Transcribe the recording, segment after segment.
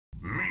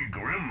Me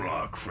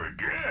Grimlock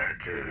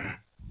forget.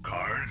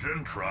 Cars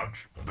and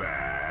trucks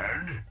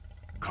bad.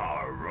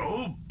 Car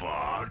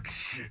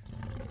robots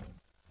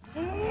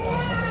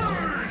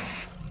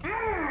worse.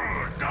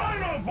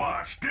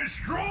 Dinobots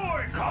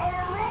destroy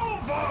car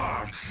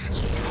robots.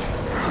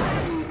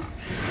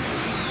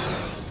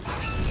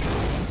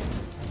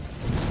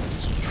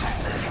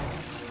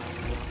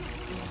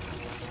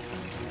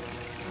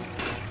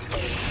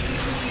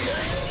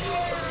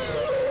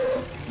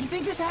 You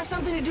think this has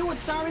something to do with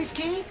Sari's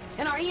key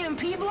and our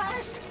EMP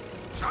blast?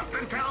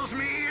 Something tells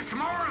me it's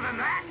more than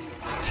that.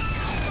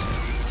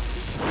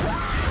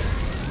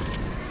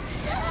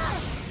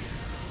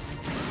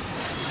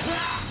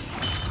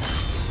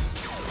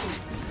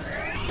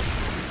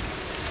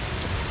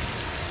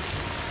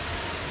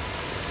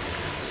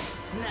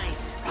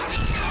 Nice.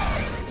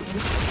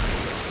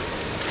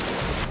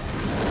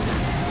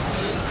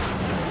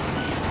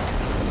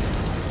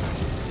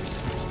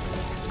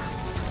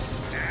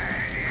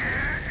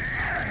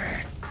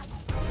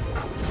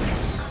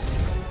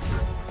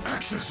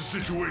 Access the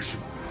situation.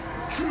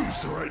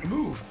 Choose the right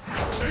move.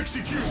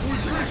 Execute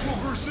with graceful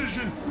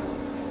precision.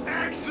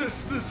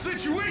 Access the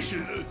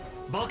situation.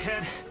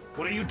 Bulkhead,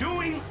 what are you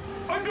doing?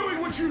 I'm doing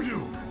what you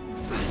do.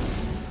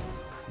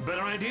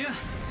 Better idea?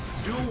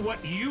 Do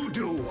what you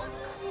do.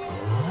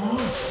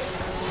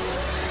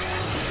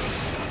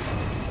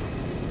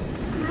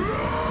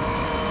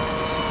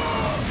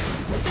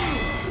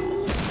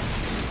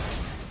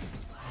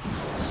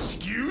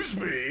 Excuse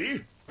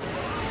me?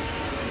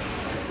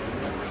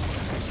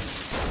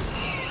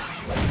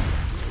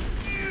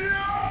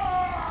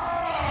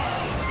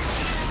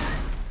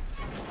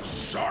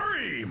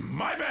 Sorry,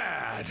 my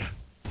bad.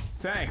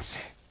 Thanks.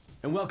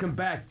 And welcome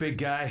back, big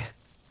guy.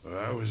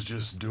 I was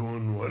just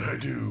doing what I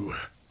do.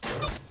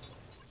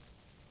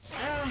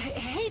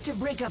 Hate to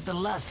break up the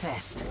love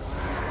fest,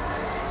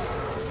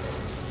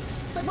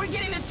 but we're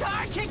getting the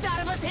tar kicked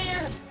out of us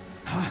here!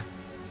 Huh?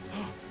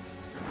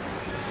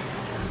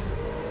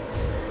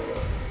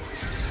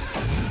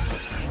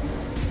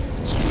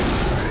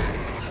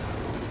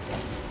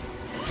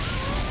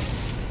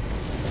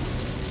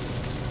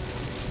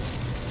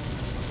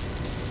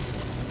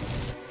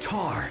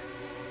 Tar.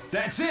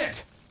 That's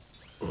it!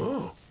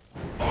 Oh,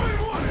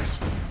 I want it!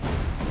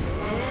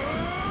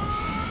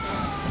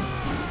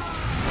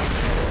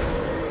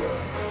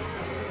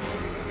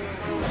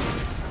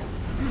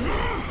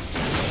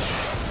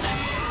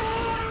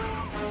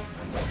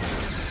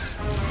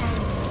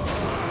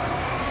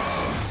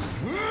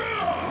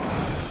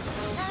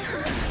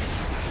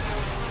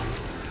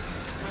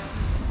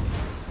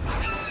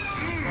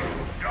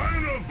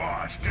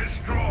 Dinobots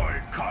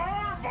destroy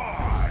car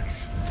bots!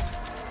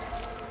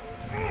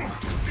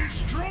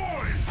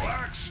 Destroy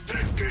black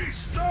sticky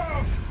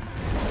stuff!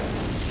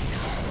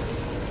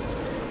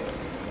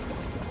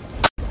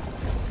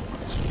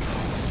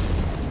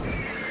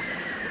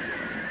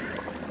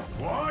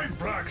 Why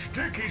black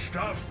sticky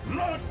stuff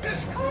not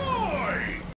destroy?